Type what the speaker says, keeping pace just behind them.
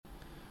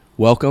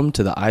Welcome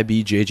to the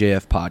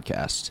IBJJF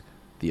Podcast,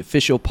 the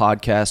official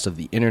podcast of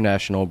the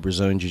International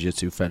Brazilian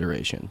Jiu-Jitsu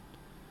Federation.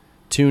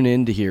 Tune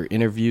in to hear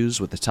interviews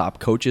with the top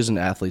coaches and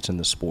athletes in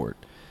the sport,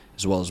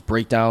 as well as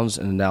breakdowns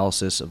and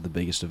analysis of the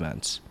biggest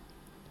events.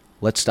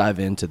 Let's dive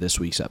into this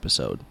week's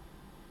episode.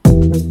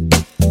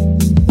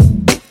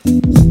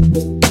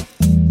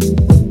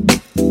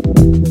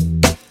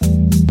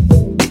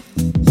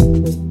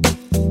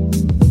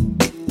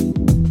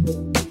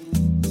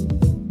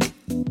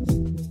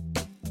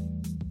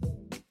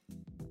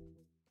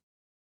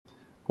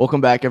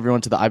 Welcome back,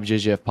 everyone, to the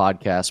IBJJF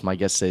Podcast. My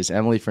guest today is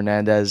Emily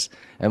Fernandez.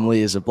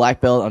 Emily is a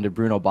black belt under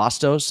Bruno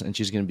Bastos, and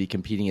she's going to be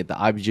competing at the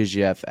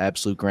IBJJF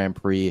Absolute Grand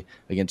Prix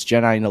against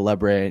Janaina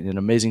Lebre in an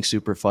amazing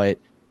super fight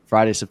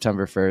Friday,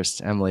 September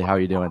 1st. Emily, how are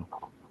you doing?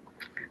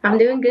 I'm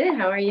doing good.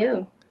 How are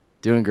you?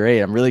 Doing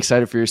great. I'm really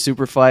excited for your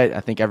super fight.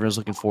 I think everyone's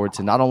looking forward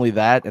to not only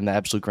that and the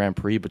Absolute Grand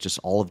Prix, but just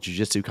all of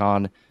Jiu-Jitsu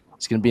Con.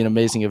 It's going to be an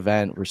amazing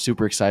event. We're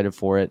super excited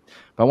for it.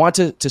 But I want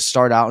to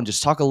start out and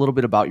just talk a little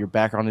bit about your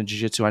background in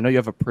Jiu-Jitsu. I know you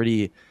have a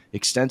pretty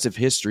extensive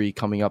history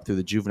coming up through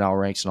the juvenile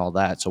ranks and all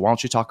that. So why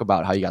don't you talk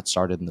about how you got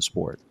started in the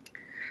sport?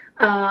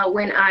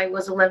 When I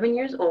was 11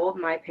 years old,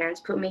 my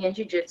parents put me in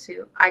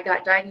Jiu-Jitsu. I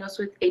got diagnosed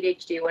with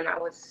ADHD when I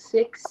was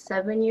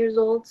 7 years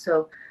old.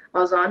 So I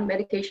was on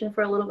medication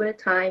for a little bit of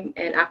time.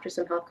 And after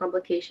some health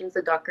complications,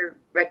 the doctor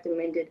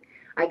recommended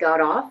I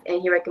got off,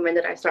 and he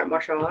recommended I start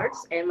martial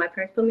arts, and my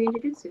parents put me in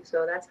Jiu-Jitsu,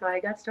 so that's how I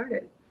got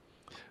started.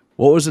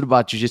 What was it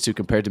about Jiu-Jitsu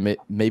compared to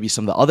maybe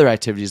some of the other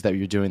activities that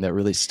you're doing that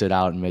really stood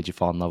out and made you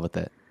fall in love with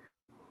it?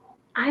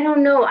 I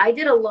don't know. I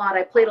did a lot.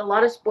 I played a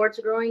lot of sports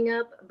growing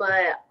up,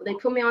 but they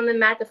put me on the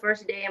mat the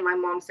first day, and my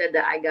mom said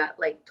that I got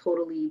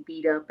totally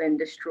beat up and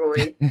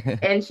destroyed.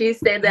 And she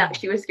said that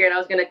she was scared I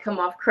was going to come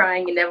off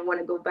crying and never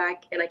want to go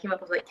back. And I came up,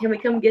 I was like, can we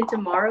come again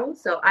tomorrow?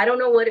 So I don't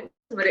know what it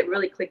was, but it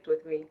really clicked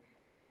with me.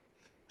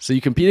 So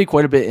you competed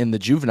quite a bit in the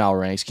juvenile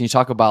ranks. Can you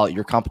talk about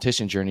your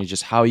competition journey,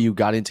 just how you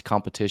got into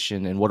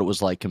competition and what it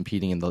was like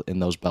competing in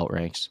those belt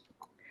ranks?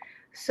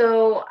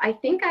 So I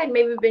think I'd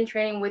maybe been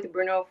training with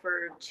Bruno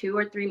for 2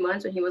 or 3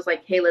 months when he was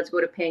like, hey, let's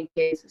go to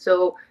Pancakes.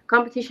 So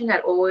competition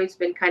had always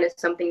been kind of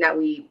something that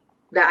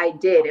I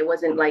did. It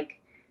wasn't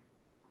like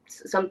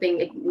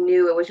something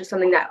new. It was just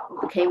something that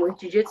came with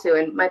jiu-jitsu.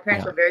 And my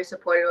parents were very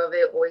supportive of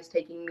it, always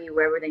taking me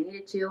wherever they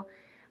needed to.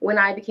 When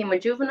I became a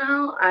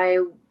juvenile, I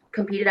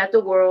competed at the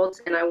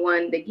Worlds, and I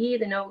won the gi,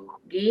 the no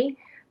gi,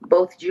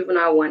 both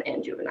Juvenile 1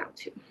 and Juvenile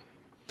 2.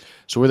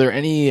 So were there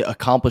any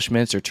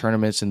accomplishments or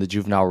tournaments in the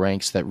juvenile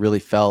ranks that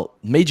really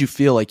made you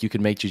feel like you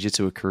could make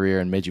jiu-jitsu a career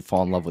and made you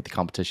fall in love with the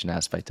competition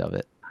aspect of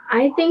it?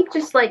 I think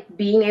just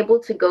being able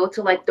to go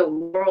to the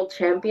world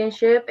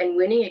championship and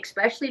winning,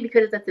 especially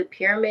because it's at the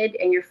pyramid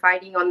and you're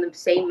fighting on the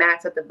same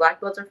mats that the black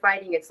belts are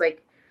fighting, it's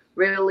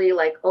really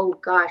oh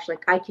gosh,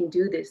 I can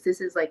do this. This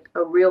is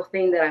a real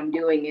thing that I'm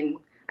doing. And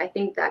I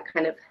think that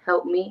kind of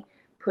helped me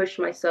push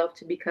myself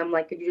to become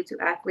a jiu-jitsu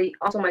athlete.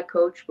 Also, my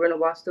coach, Bruno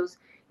Bastos,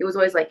 he was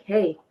always like,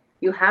 hey,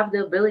 you have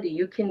the ability.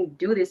 You can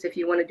do this if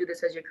you want to do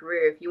this as your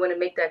career. If you want to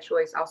make that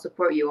choice, I'll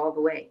support you all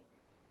the way.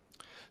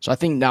 So I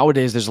think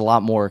nowadays there's a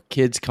lot more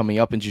kids coming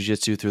up in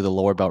jiu-jitsu through the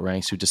lower belt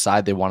ranks who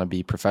decide they want to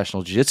be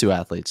professional jiu-jitsu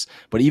athletes.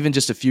 But even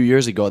just a few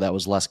years ago, that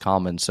was less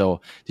common.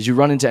 So did you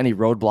run into any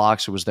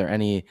roadblocks, or was there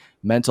any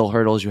mental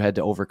hurdles you had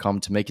to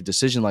overcome to make a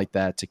decision like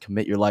that, to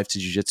commit your life to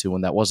jiu-jitsu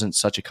when that wasn't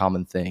such a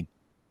common thing?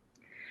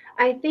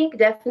 I think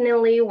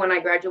definitely when I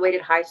graduated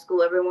high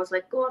school, everyone was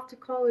like, go off to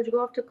college,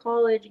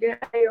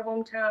 get out of your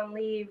hometown,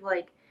 leave.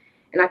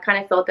 And I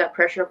kind of felt that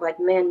pressure of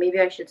man,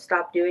 maybe I should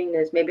stop doing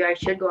this. Maybe I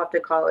should go off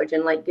to college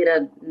and get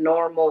a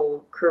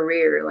normal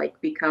career,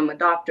 become a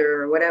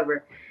doctor or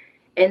whatever.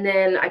 And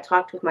then I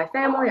talked with my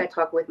family, I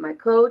talked with my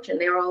coach, and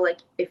they were all like,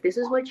 if this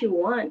is what you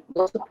want,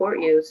 we'll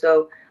support you.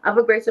 So I have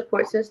a great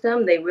support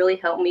system. They really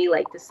helped me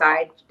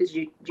decide this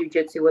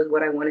jiu-jitsu was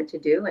what I wanted to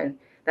do. And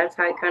that's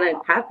how it kind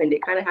of happened.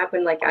 It kind of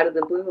happened out of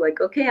the blue,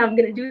 okay, I'm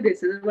going to do this.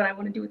 This is what I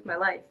want to do with my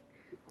life.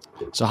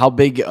 So how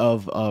big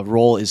of a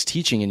role is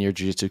teaching in your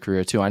jiu-jitsu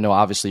career too? I know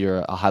obviously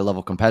you're a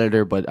high-level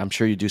competitor, but I'm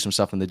sure you do some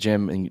stuff in the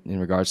gym in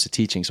regards to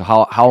teaching. So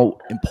how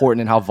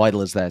important and how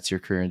vital is that to your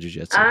career in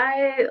jiu-jitsu?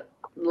 I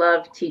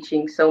love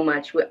teaching so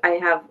much. I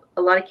have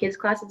a lot of kids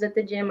classes at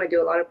the gym. I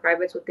do a lot of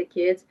privates with the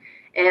kids,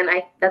 and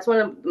that's one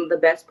of the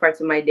best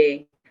parts of my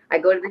day. I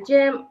go to the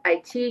gym,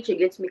 I teach, it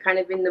gets me kind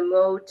of in the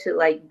mode to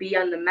be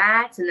on the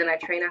mats, and then I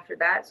train after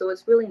that. So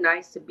it's really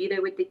nice to be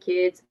there with the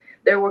kids.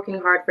 They're working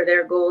hard for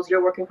their goals.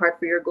 You're working hard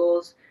for your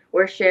goals.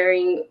 We're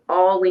sharing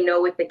all we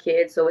know with the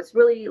kids. So it's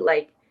really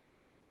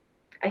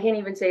I can't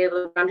even say it,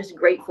 I'm just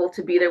grateful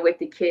to be there with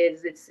the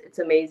kids. It's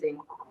amazing.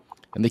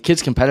 And the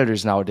kids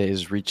competitors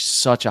nowadays reach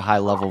such a high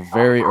level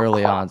very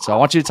early on. So I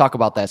want you to talk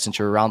about that since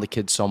you're around the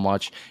kids so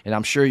much. And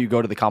I'm sure you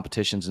go to the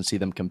competitions and see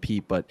them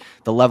compete, but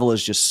the level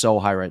is just so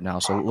high right now.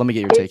 So let me get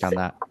your take on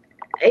that.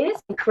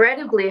 It's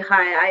incredibly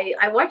high.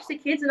 I watched the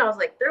kids and I was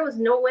like, there was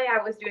no way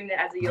I was doing that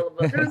as a yellow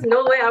belt. There was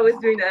no way I was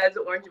doing that as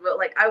an orange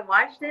belt. I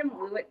watched them.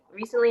 We went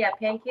recently at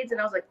Pancakes and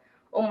I was like,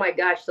 oh my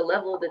gosh, the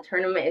level of the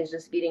tournament is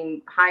just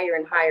getting higher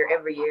and higher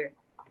every year.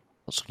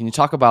 belt. So can you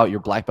talk about your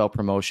black belt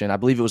promotion? I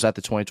believe it was at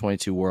the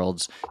 2022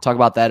 Worlds. Talk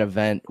about that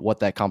event, what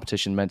that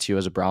competition meant to you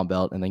as a brown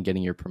belt, and then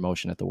getting your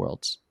promotion at the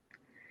Worlds.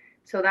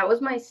 So that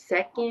was my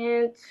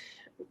second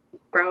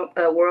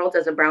Worlds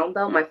as a brown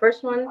belt. My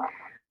first one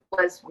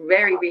was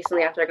very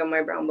recently after I got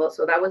my brown belt.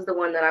 So that was the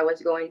one that I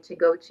was going to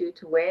go to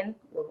win.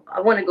 Well,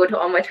 I want to go to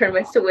all my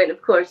tournaments to win,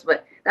 of course,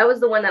 but that was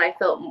the one that I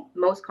felt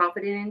most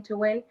confident in to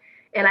win.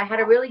 And I had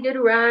a really good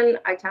run.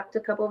 I tapped a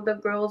couple of the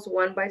girls,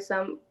 won by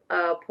some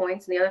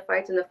points in the other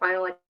fights. In the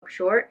final, I came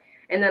short.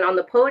 And then on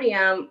the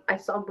podium, I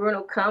saw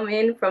Bruno come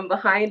in from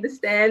behind the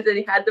stands, and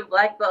he had the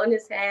black belt in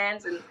his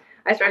hands. And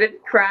I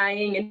started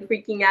crying and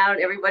freaking out.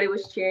 Everybody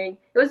was cheering.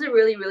 It was a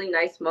really, really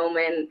nice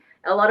moment.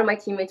 A lot of my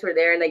teammates were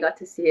there, and they got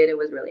to see it. It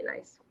was really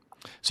nice.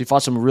 So you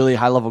fought some really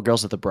high-level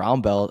girls at the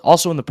brown belt,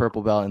 also in the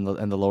purple belt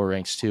and the lower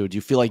ranks too. Do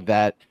you feel like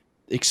that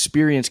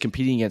experience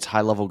competing against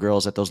high-level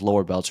girls at those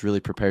lower belts really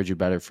prepared you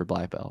better for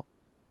black belt?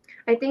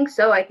 I think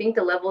so. I think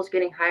the level is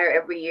getting higher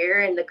every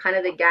year, and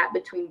the gap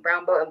between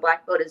brown belt and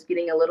black belt is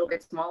getting a little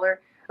bit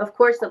smaller. Of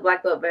course, the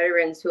black belt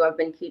veterans who have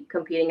been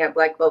competing at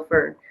black belt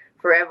for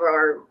forever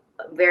are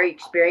very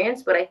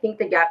experienced, but I think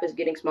the gap is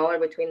getting smaller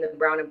between the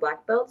brown and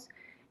black belts,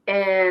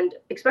 and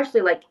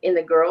especially like in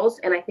the girls.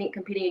 And I think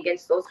competing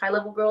against those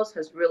high-level girls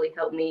has really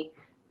helped me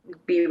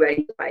be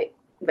ready to fight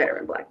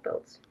veteran black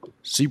belts.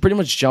 So you pretty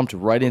much jumped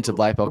right into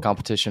black belt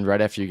competition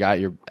right after you got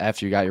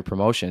your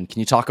promotion. Can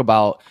you talk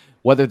about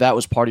whether that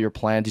was part of your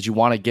plan? Did you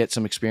want to get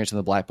some experience in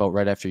the black belt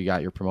right after you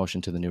got your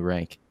promotion to the new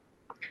rank?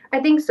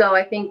 I think so.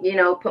 I think,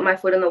 put my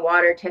foot in the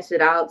water, test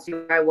it out, see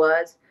where I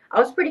was. I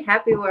was pretty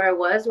happy where I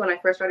was when I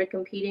first started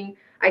competing.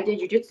 I did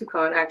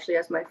JujitsuCon actually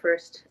as my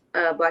first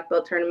black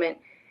belt tournament,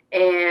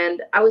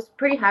 and I was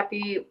pretty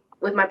happy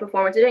with my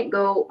performance. It didn't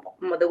go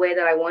the way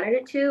that I wanted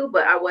it to,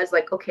 but I was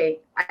like, okay,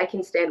 I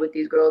can stand with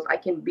these girls. I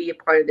can be a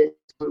part of this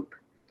group.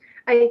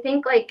 I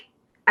think like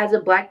as a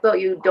black belt,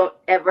 you don't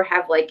ever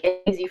have like an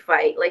easy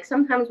fight. Like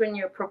sometimes when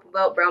you're a purple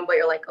belt, brown belt,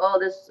 you're like, oh,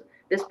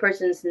 this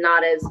person's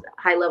not as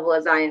high level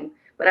as I am.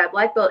 But at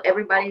black belt,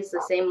 everybody's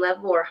the same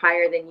level or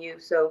higher than you.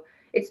 So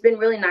it's been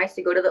really nice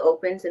to go to the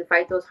opens and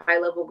fight those high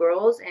level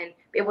girls and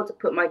be able to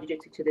put my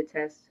jiu-jitsu to the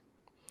test.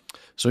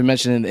 So we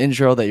mentioned in the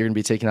intro that you're going to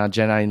be taking on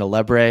Janaina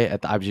Lebre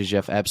at the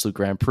IBJJF Absolute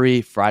Grand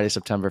Prix Friday,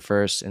 September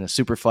 1st in a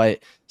super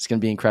fight. It's going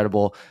to be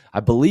incredible.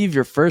 I believe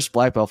your first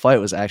black belt fight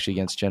was actually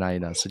against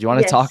Janaina. So do you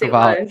want to talk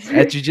about at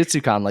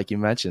JujitsuCon, like you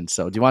mentioned?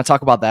 So do you want to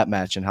talk about that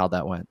match and how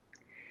that went?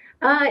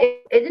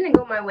 It didn't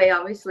go my way,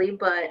 obviously,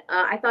 but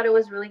I thought it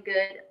was really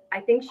good. I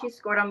think she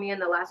scored on me in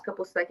the last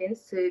couple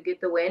seconds to get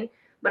the win,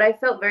 but I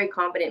felt very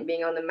confident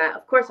being on the mat.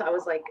 Of course, I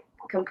was like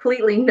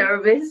completely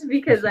nervous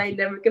because I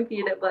never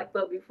competed at black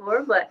belt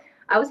before, but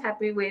I was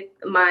happy with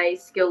my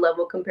skill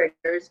level compared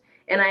to hers.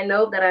 And I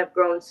know that I've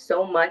grown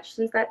so much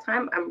since that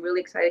time. I'm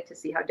really excited to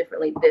see how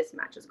differently this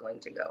match is going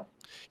to go.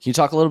 Can you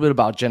talk a little bit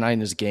about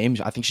Janaina's game?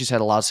 I think she's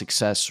had a lot of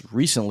success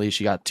recently.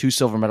 She got 2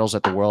 silver medals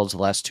at the Worlds the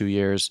last 2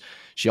 years.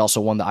 She also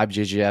won the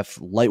IBJJF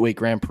Lightweight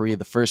Grand Prix,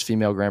 the first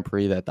female Grand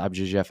Prix that the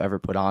IBJJF ever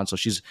put on. So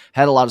she's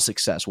had a lot of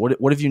success.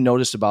 What have you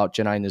noticed about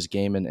Janaina's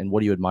game, and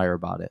what do you admire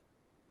about it?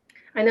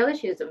 I know that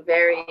she's a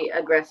very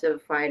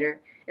aggressive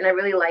fighter, and I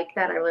really like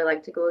that. I really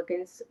like to go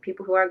against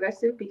people who are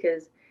aggressive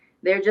because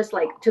they're just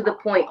like to the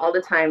point all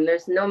the time.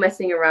 There's no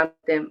messing around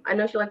with them. I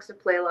know she likes to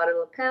play a lot of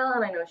lapel,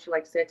 and I know she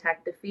likes to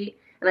attack the feet,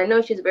 and I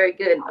know she's very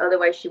good.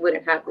 Otherwise, she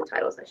wouldn't have the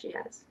titles that she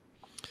has.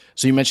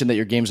 So you mentioned that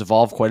your game's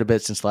evolved quite a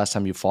bit since the last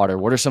time you fought her.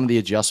 What are some of the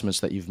adjustments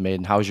that you've made,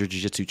 and how has your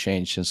jiu-jitsu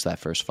changed since that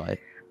first fight?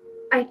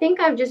 I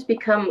think I've just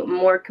become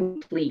more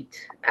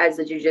complete as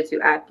a jiu-jitsu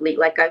athlete.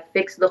 Like I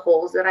fixed the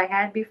holes that I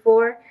had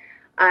before.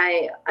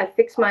 I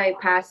fixed my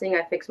passing.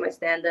 I fixed my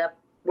stand-up.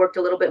 Worked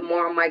a little bit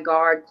more on my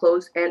guard,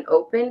 close and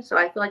open. So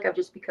I feel like I've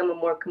just become a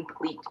more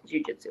complete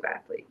jiu-jitsu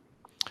athlete.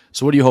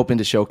 So what are you hoping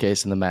to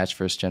showcase in the match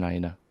versus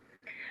Janaina?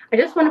 I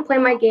just want to play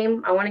my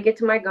game. I want to get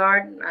to my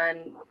guard.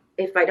 And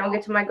if I don't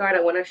get to my guard,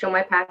 I want to show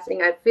my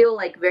passing. I feel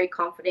like very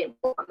confident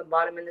both on the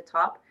bottom and the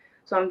top.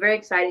 So I'm very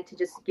excited to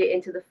just get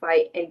into the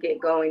fight and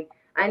get going.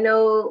 I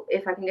know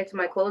if I can get to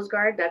my closed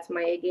guard, that's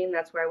my A game.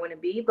 That's where I want to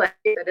be. But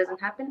if that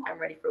doesn't happen, I'm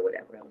ready for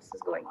whatever else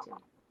is going to.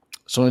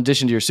 So in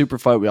addition to your super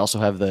fight, we also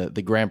have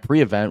the Grand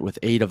Prix event with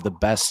 8 of the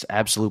best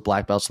absolute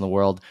black belts in the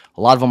world.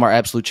 A lot of them are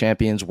absolute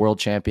champions, world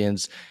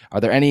champions.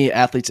 Are there any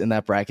athletes in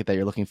that bracket that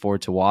you're looking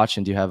forward to watch,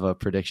 and do you have a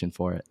prediction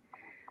for it?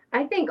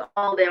 I think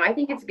all of them. I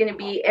think it's going to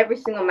be, every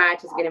single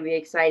match is going to be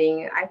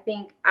exciting.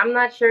 I'm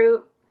not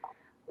sure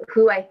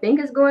who I think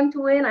is going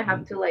to win. I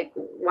have to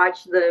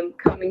watch them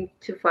coming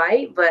to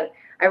fight, but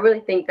I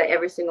really think that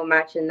every single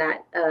match in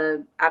that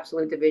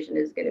absolute division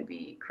is going to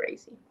be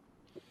crazy.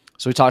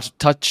 So we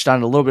touched on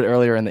it a little bit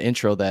earlier in the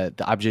intro that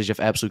the IBJJF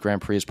Absolute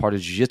Grand Prix is part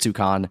of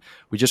JujitsuCon.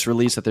 We just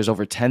released that there's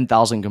over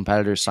 10,000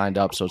 competitors signed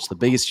up, so it's the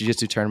biggest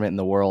jiu-jitsu tournament in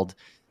the world.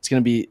 It's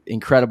going to be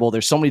incredible.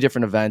 There's so many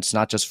different events,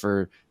 not just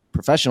for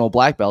professional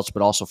black belts,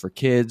 but also for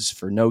kids,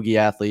 for no-gi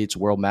athletes.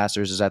 World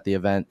Masters is at the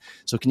event.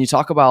 So can you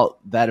talk about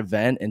that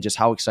event and just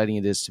how exciting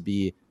it is to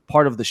be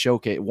part of the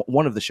showcase,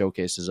 one of the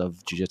showcases of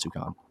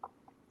JujitsuCon?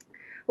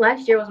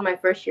 Last year was my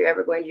first year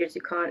ever going to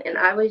JujitsuCon, and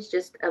I was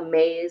just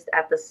amazed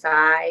at the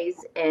size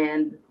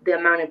and the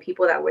amount of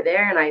people that were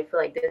there. And I feel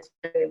like this is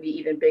going to be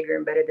even bigger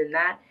and better than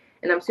that.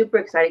 And I'm super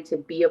excited to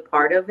be a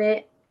part of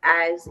it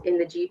as in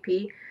the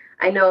GP.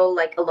 I know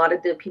like a lot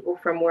of the people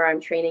from where I'm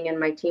training and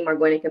my team are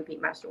going to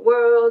compete Master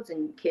Worlds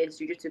and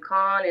Kids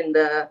JujitsuCon and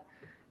the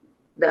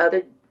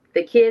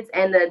kids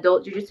and the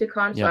adult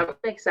JujitsuCon. So I'm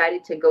really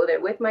excited to go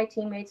there with my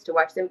teammates, to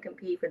watch them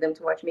compete, for them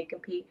to watch me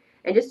compete,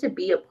 and just to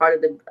be a part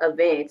of the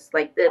event. It's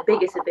like the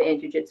biggest event in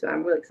jiu-jitsu.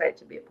 I'm really excited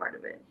to be a part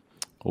of it.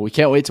 Well, we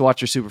can't wait to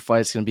watch your super fight.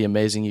 It's going to be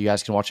amazing. You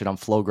guys can watch it on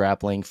Flow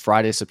Grappling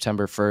Friday,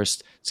 September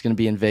 1st. It's going to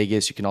be in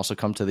Vegas. You can also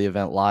come to the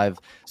event live.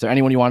 Is there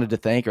anyone you wanted to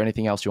thank or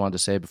anything else you wanted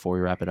to say before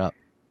we wrap it up?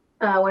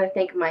 I want to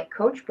thank my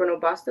coach, Bruno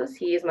Bastos.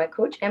 He is my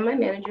coach and my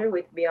manager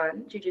with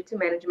Beyond Jiu-Jitsu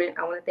Management.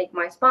 I want to thank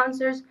my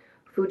sponsors,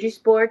 Fuji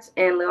Sports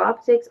and Leo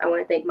Optics. I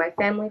want to thank my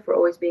family for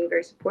always being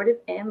very supportive,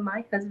 and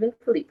my husband,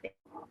 Felipe.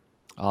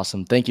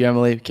 Awesome. Thank you,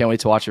 Emily. Can't wait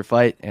to watch your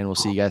fight, and we'll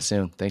see you guys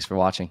soon. Thanks for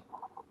watching.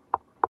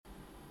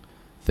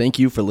 Thank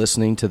you for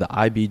listening to the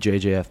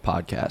IBJJF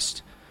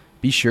Podcast.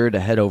 Be sure to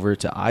head over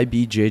to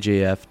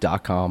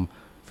IBJJF.com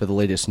for the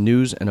latest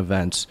news and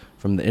events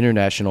from the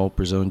International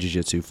Brazilian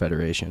Jiu-Jitsu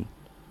Federation.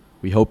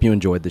 We hope you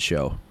enjoyed the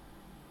show.